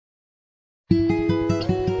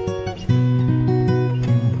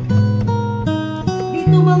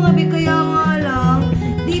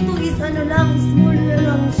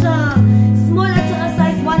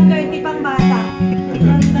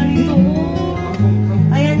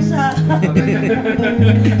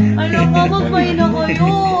Alam ko, magpahin na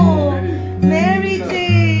kayo. Mary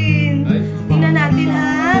Jane. Tingnan natin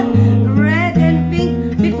ha. Red and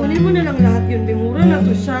pink. Kunin mo na lang lahat yun. Mura na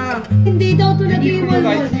to siya. Hindi daw to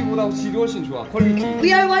nag-iwan.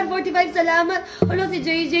 We are 145. Salamat. Hello si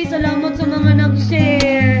JJ. Salamat sa mga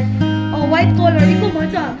nag-share. Oh, white color. Ikaw ba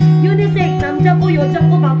siya? Unisex. Namja ko, yoja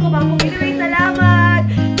ko, bako. Anyway, salamat.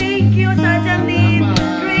 Thank you, Sajangnim.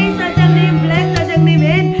 Grace, Sajangnim. Black, Sajangnim.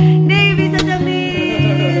 And Navy,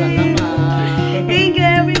 Sajangnim. Thank you,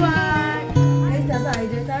 everyone. Guys, nasa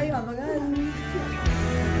Eider tayo. Abagan.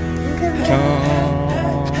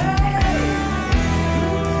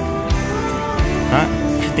 Ha?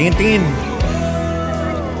 Tingin-tingin.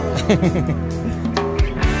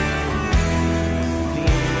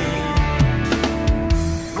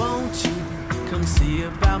 Won't you come see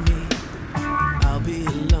about me? I'll be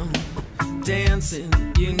alone, dancing,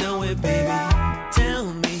 you know it, baby.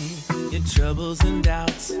 Tell me your troubles and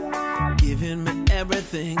doubts, giving me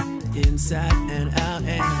everything inside and out.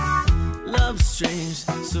 And love's strange,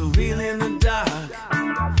 so real in the dark.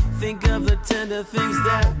 Think of the tender things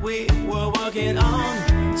that we were working on.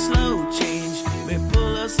 Slow change may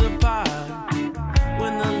pull us apart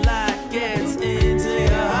when the light gets into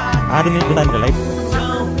your heart.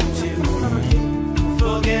 Don't you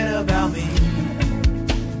forget about me.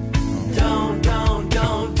 Don't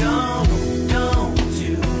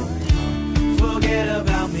you forget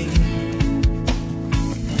about me.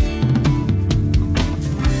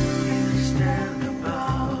 Stand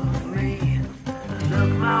above me,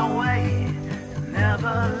 look my way,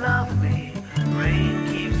 never love me. Rain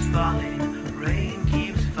keeps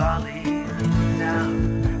falling down,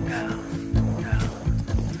 down, down.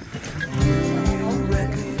 You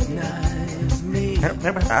recognize me,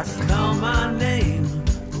 call my name,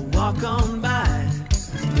 walk on by.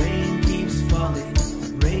 Rain keeps falling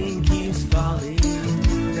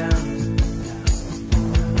down.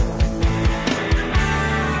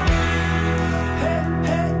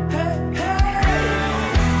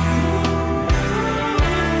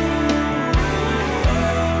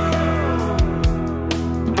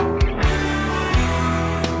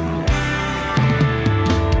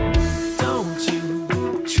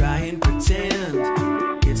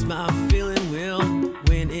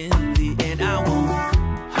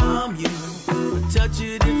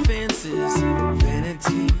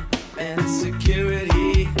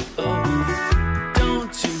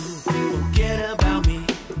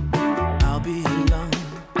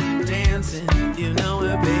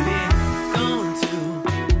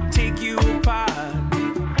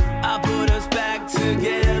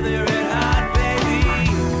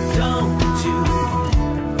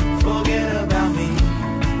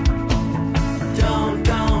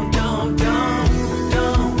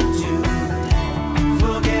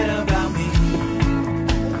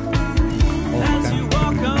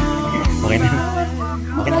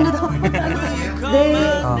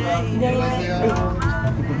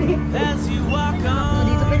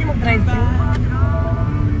 Dito pwede mag-drive-thru.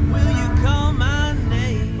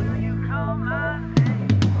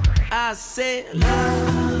 I say la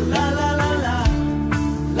la la la la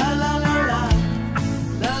la la la la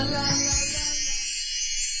la la.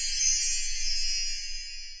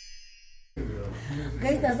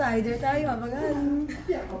 Guys, nasa Eider tayo. Abagan.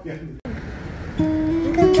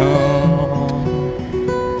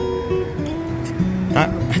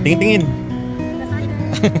 Tingin-tingin.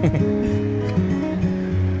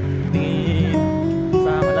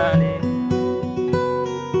 Sa malalim.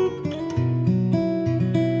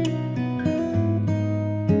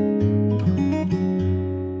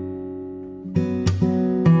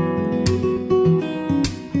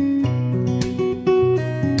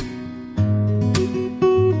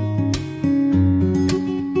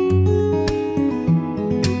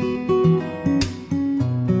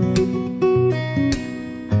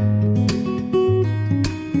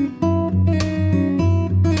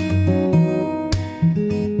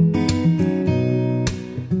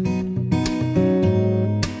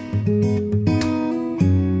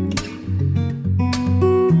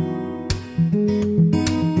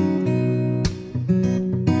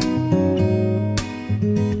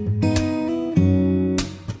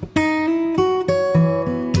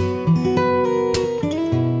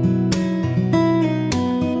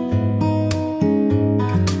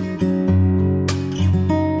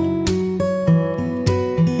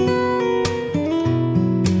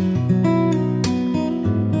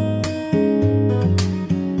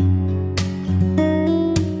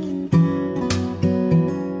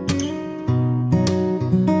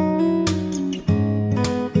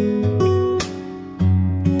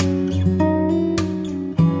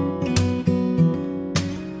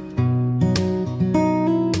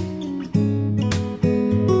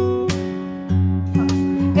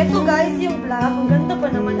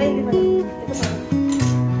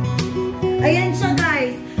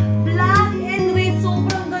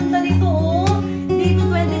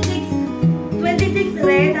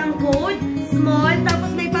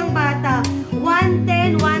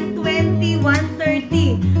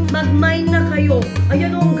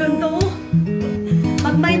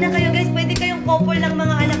 couple ng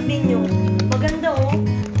mga anak ninyo. Maganda oh.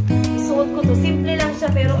 Isuot ko to. Simple lang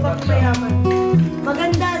siya pero pag mayaman.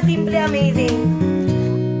 Maganda, simple, amazing.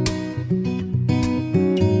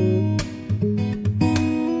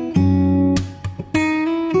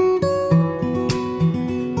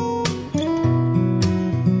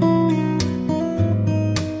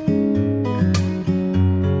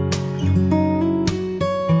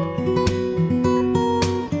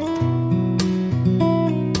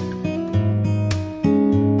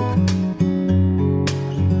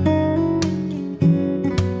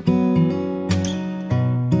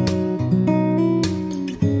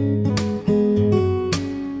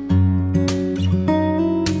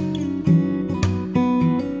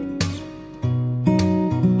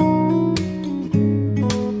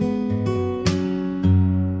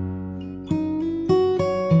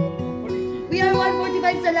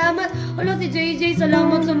 Salamat. Hello si JJ.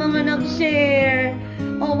 Salamat sa mga nag-share.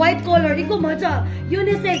 Oh, white color. Iko 맞아.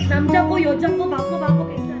 Unisex. 남자 거, 여자 거, 바꿔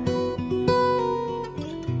괜찮아.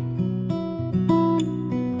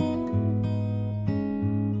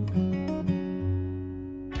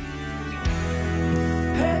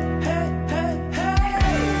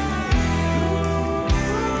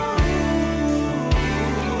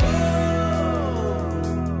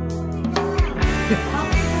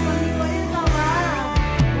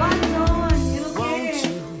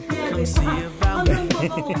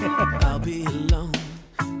 I'll be alone,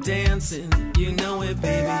 dancing, you know it,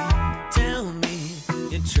 baby. Tell me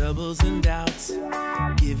your troubles and doubts,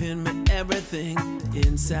 giving me everything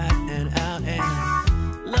inside and out.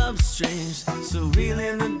 And love's strange, so real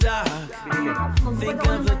in the dark. Think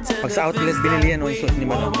of the tender Pag sa outlet binili yan, yung suit ni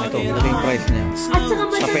Manong, ito yung price niya. At saka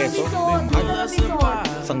Sa peso.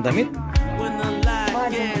 Isang damit. when the light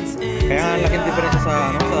gets in. Kaya ang laking diferensya sa,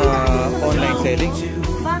 sa online selling.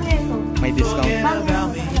 Bakit? May discount.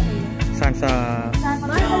 Saan sa...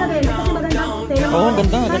 Mahal talaga yun. Kasi maganda ang tela. Oo, ang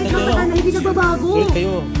ganda. Kahit Ganda matagal na hindi nagbabago. Wait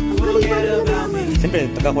kayo. Ang galing pa rin naman. Siyempre,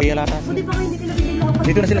 taga-Korea lahat. Buti pa kayo hindi pinabibigla ako.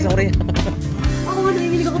 Dito na sila sa Korea. Ako nga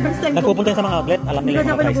naibinig ako first time ko. Nagpupunta sa mga outlet. Alam nila Kasi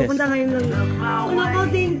yung ako mga prices. nagpupunta ngayon lang. Ano ko,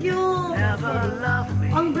 thank you.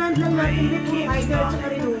 Ang brand lang natin dito, Eider at saka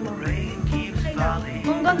Renoma.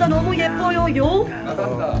 Ang ganda no mo, yepo yoyo.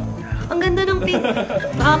 Ang ganda ng pink.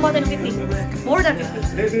 Makakuha tayo ng 50. More than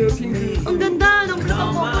 50. Ang ganda ng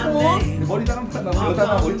blusang ko no. 머리 자르면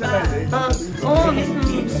머리 잘라야 돼. Oo,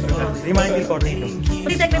 Remind me for dito.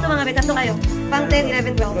 please take me ito mga betas to kayo. Pang 10,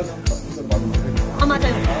 11, 12.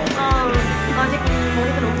 맞아요. 아직 머리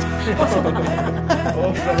들어.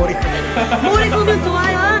 머리 꾸면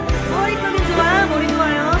좋아요. 머리 꾸면 좋아요. 머리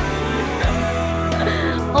좋아요.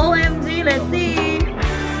 OMG, let's see.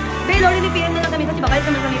 Bail, already PM na lang kami kasi bakal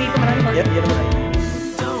kami dito. Marami ba? Yan mo na.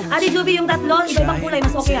 Adi Juby, yung tatlo, iba-ibang kulay,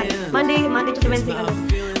 mas okay yan. Monday, Tuesday, Wednesday, ano.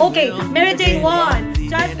 Okay, Mary Jane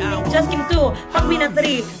 1, Justin 2, Pakmina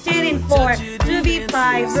 3, Chirin 4, Juby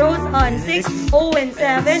 5, Rose on 6, Owen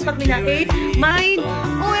 7, Pakmina 8, mine,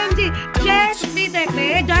 OMG, Jess,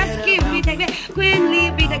 Pitekbe, Justin, Pitekbe, Queen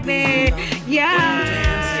Lee, Pitekbe, yeah!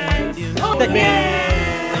 Oh, yeah!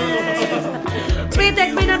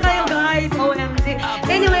 Pitekbe na kayo guys, OMG.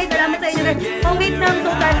 Anyway, salamat sa inyo guys. Oh, wait lang,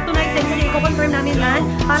 tonight kasi i-confirm namin lahat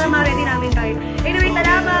para ma-ready namin guys. Anyway,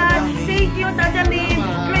 salamat. Thank you, Sajamim.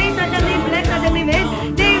 Grace, Sajamim. Black, Sajamim.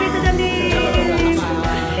 David, Sajamim.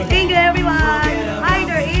 Thank you, everyone.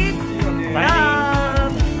 Eider is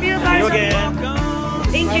love. Filkorshop.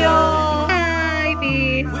 Thank you. Bye.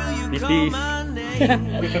 Peace. Peace.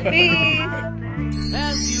 Peace.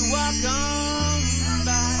 As you walk on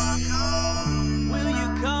by, will you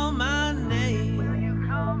call my name?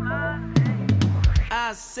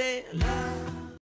 I say love.